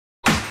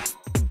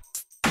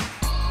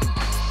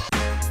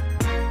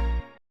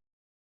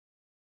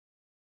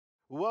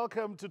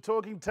Welcome to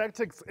Talking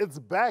Tactics. It's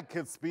back.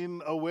 It's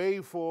been away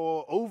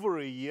for over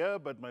a year,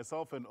 but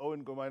myself and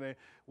Owen Gomane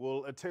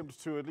will attempt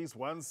to at least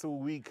once a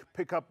week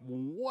pick up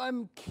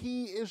one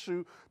key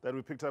issue that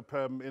we picked up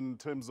in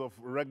terms of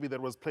rugby that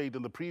was played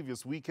in the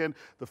previous weekend.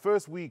 The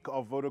first week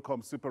of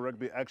Vodacom Super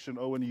Rugby action.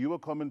 Owen, you were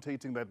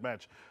commentating that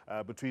match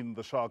between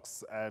the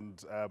Sharks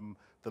and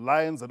the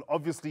Lions, and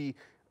obviously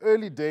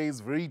early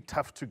days, very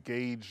tough to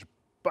gauge,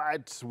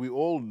 but we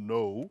all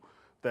know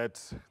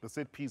that the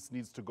set piece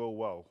needs to go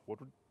well.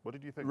 What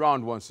did you think?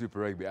 Round one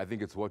Super Rugby, I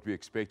think it's what we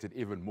expected,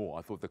 even more.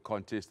 I thought the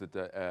contest at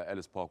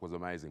Ellis Park was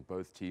amazing.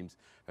 Both teams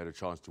had a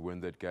chance to win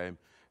that game.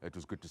 It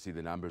was good to see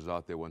the numbers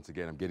out there once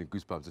again. I'm getting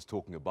goosebumps just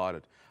talking about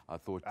it. I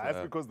thought...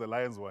 That's because the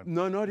Lions won.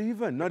 No, not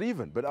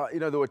even. But,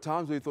 there were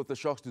times where you thought the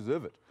Sharks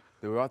deserve it.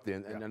 They were out there,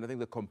 and I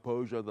think the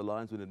composure of the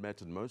Lions when it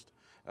mattered most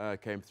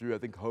came through. I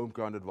think home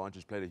ground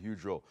advantage played a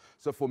huge role.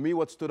 So for me,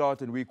 what stood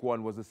out in week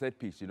one was the set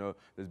piece.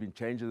 There's been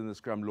changes in the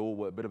scrum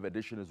law, a bit of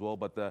addition as well,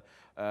 but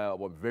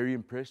I'm very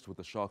impressed with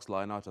the Sharks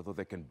line-out. I thought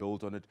they can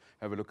build on it.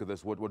 Have a look at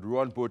this. What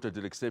Ruan Botha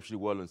did exceptionally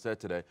well on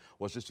Saturday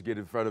was just to get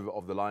in front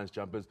of the Lions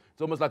jumpers.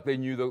 It's almost like they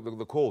knew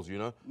the calls, They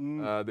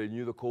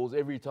knew the calls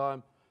every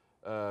time.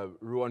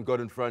 Ruan got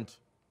in front.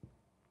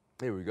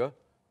 Here we go.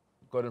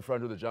 Got in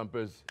front of the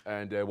jumpers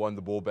and won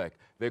the ball back.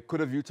 They could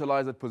have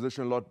utilized that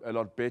position a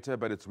lot better,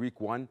 but it's week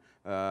one.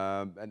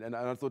 And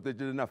I thought they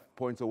did enough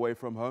points away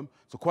from home.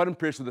 So quite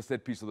impressed with the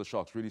set piece of the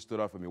Sharks. Really stood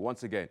out for me.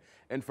 Once again,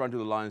 in front of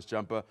the Lions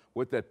jumper,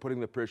 with that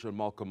putting the pressure on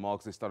Malcolm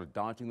Marks, they started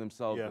doubting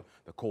themselves. Yeah.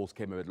 The calls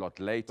came a lot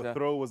later. The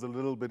throw was a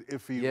little bit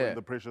iffy when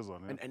the pressure's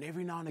on. Yeah. And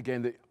every now and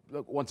again,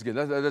 look, once again,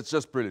 that's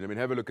just brilliant. I mean,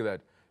 have a look at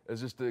that.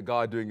 It's just a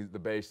guy doing the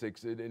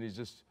basics, and he's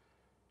just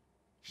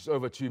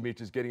over 2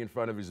 meters, getting in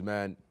front of his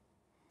man.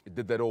 It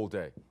did that all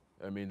day.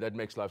 I mean, that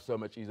makes life so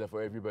much easier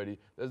for everybody.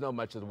 There's not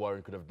much that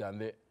Warren could have done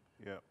there.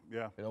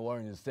 Yeah.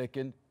 Warren is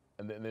second,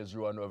 and then there's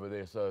Ruan over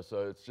there. So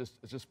it's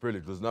just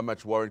brilliant. There's not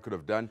much Warren could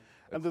have done.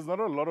 And there's not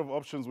a lot of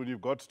options when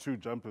you've got two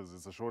jumpers.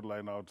 It's a short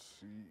line out.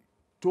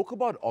 Talk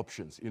about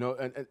options,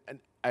 and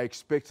I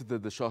expected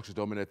the Sharks to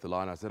dominate the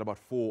line. I said about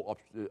four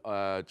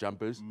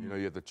jumpers. You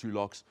had the two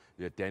locks.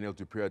 You had Daniel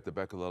Dupree at the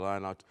back of the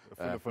line out.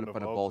 Philip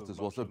van der Walt as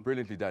well. So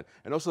brilliantly done.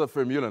 And also the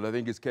Vermeulen, I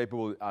think, is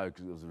capable. I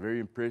was very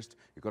impressed.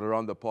 He got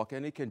around the park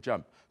and he can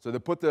jump. So they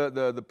put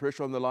the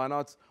pressure on the line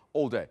outs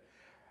all day.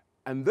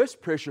 And this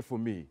pressure for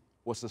me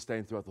was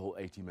sustained throughout the whole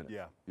 80 minutes.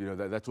 Yeah.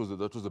 That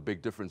was a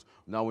big difference.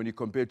 Now, when you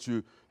compare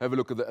to, have a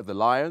look at the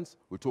Lions,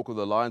 we talk of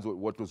the Lions,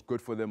 what was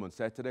good for them on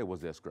Saturday was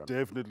their scrum.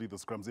 Definitely the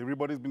scrums.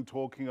 Everybody's been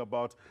talking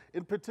about,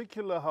 in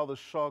particular, how the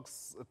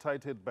Sharks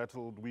tight head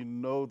battled. We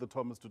know the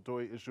Thomas du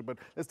Toit issue, but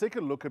let's take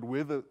a look at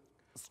where the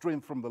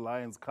strength from the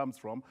Lions comes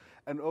from.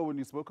 And when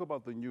you spoke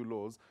about the new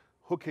laws,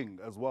 hooking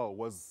as well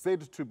was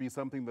said to be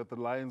something that the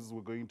Lions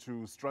were going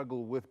to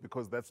struggle with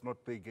because that's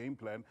not their game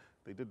plan.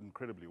 They did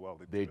incredibly well.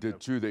 They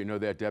did too. They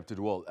adapted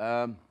well.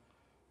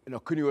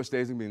 Kuni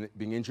Oosthuizen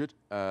being injured.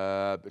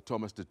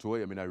 Thomas du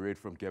Toit, I read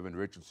from Gavin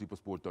Rich on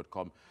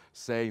SuperSport.com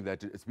saying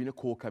that it's been a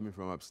call coming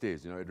from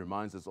upstairs. It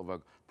reminds us of a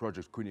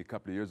project Kuni a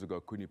couple of years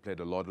ago. Kuni played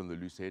a lot on the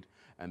loose head,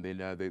 and then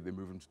they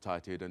moved him to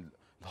tight head. And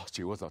last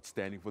year was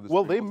outstanding for this.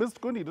 Well, they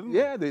missed Kuni, didn't they?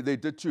 Yeah, they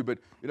did too. But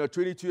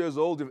 22 years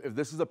old. If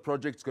this is a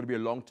project, it's going to be a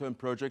long-term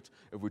project.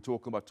 If we're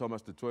talking about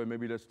Thomas du Toit,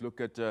 maybe let's look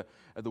at the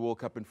World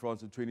Cup in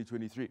France in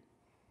 2023.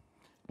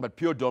 But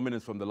pure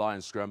dominance from the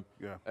Lions scrum.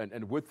 Yeah.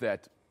 And with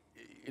that,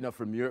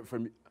 from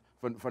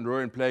Van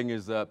Rooyen playing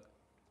his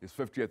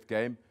 50th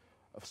game,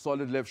 a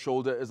solid left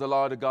shoulder has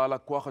allowed a guy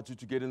like Kwagga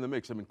to get in the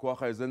mix.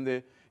 Kwagga is in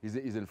there. He's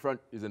in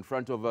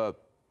front of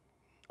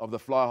the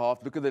fly half.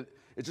 Look at that.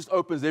 It just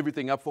opens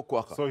everything up for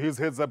Kwagga. So his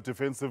heads up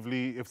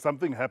defensively. If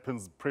something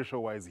happens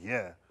pressure-wise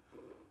here.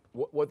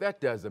 What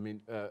that does,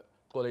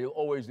 you'll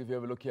always, if you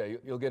have a look here,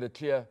 you'll get a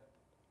clear,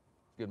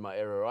 get my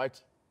error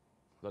right.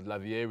 Not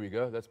Lavier, we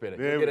go. That's better.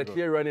 You get a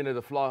clear run into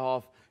the fly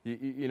half.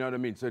 You know what I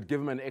mean? So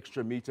give him an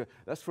extra meter.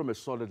 That's from a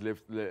solid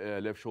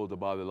left shoulder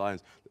by the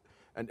Lions.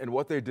 And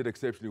what they did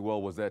exceptionally well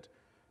was that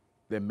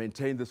they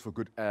maintained this for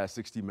good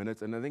 60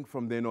 minutes. And I think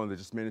from then on, they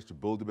just managed to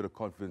build a bit of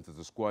confidence as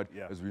a squad.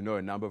 Yeah. As we know,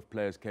 a number of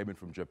players came in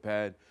from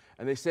Japan.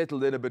 And they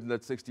settled in a bit in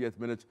that 60th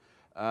minute.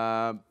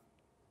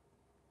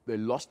 They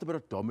lost a bit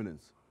of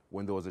dominance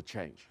when there was a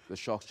change. The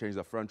Sharks changed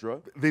their front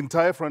row. The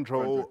entire front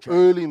row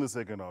early in the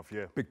second half,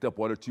 yeah. Picked up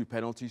 1 or 2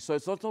 penalties. So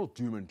it's not all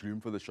doom and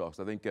gloom for the Sharks.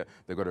 I think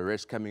they've got a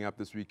rest coming up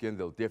this weekend.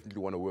 They'll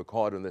definitely want to work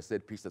hard on their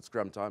set piece at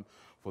scrum time.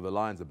 For the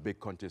Lions, a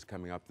big contest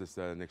coming up this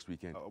next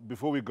weekend.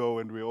 Before we go,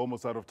 and we're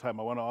almost out of time,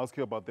 I want to ask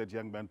you about that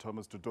young man,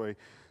 Thomas du Toit.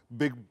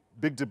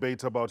 Big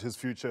debate about his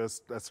future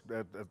at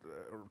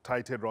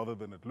tight head rather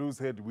than at loose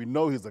head. We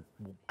know he's a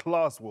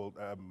class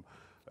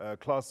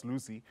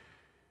Lucy.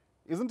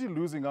 Isn't he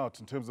losing out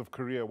in terms of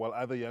career while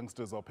other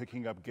youngsters are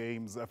picking up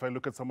games? If I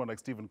look at someone like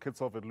Steven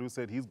Kitshoff at loose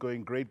head, he's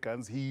going great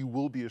guns. He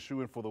will be a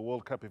shoo-in for the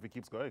World Cup if he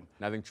keeps going.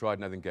 Nothing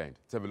tried, nothing gained.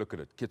 Let's have a look at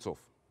it. Kitshoff,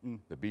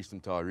 the Beast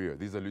and Rio.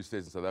 These are loose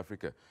days in South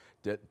Africa.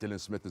 Dylan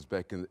Smith is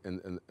back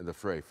in the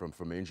fray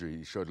from injury.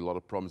 He showed a lot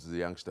of promise as a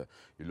youngster.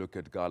 You look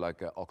at a guy like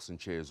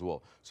Oxenchair as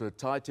well. So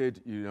tight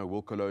head,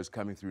 Wilkolo is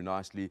coming through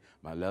nicely.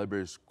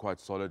 Malabra is quite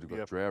solid. We've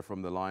got Dreyer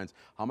from the Lions.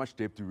 How much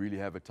depth do we really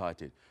have at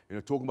tight head?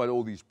 Talking about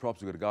all these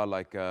props, we've got a guy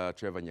like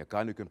Trevor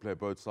Nyakane who can play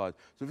both sides.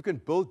 So if we can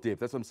build depth,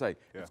 that's what I'm saying.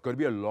 It's got to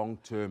be a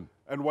long-term.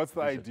 And what's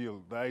the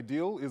ideal? The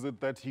ideal, is it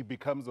that he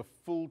becomes a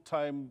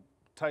full-time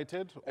tight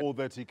head or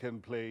that he can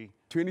play?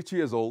 22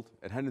 years old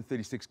at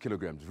 136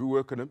 kilograms. If we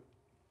work on him,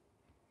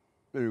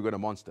 then we've got a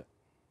monster.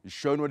 He's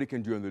shown what he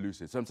can do on the loose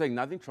head. So I'm saying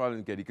nothing trial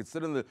and get. He can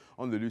sit on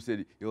the loose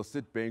head, he'll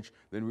sit bench,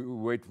 then we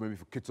wait maybe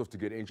for Kitsoff to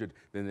get injured,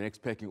 then the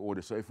next packing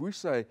order. So if we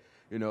say,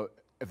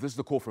 if this is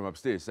the call from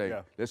upstairs, saying,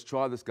 let's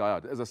try this guy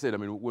out. As I said,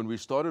 when we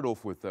started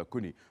off with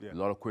Kuni, a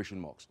lot of question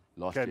marks.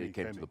 Last year he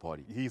came to the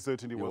party. He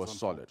certainly was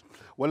solid.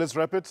 Well, let's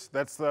wrap it.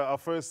 That's our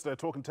first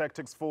Talking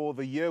Tactics for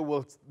the year.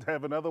 We'll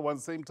have another one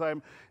same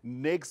time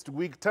next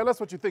week. Tell us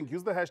what you think.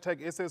 Use the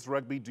hashtag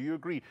 #SSRugby. Do you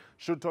agree?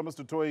 Should Thomas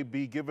du Toit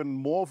be given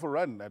more of a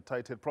run at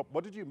tight head prop?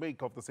 What did you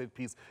make of the set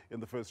piece in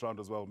the first round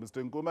as well?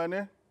 Mr.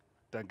 Ngumane?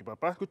 Thank you,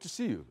 Papa. Good to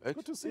see you.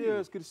 Good to see you. Yeah,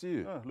 it's good to see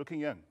you. Looking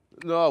young.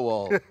 No,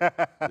 well,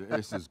 the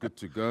S is good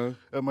to go.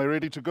 Am I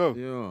ready to go?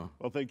 Yeah.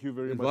 Well, thank you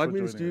very much for Invite me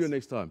joining to the studio us.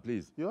 next time,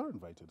 please. You are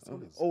invited.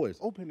 Always.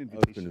 Open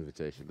invitation. Open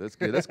invitation. That's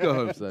good. Let's go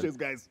home, son. Cheers,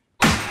 guys.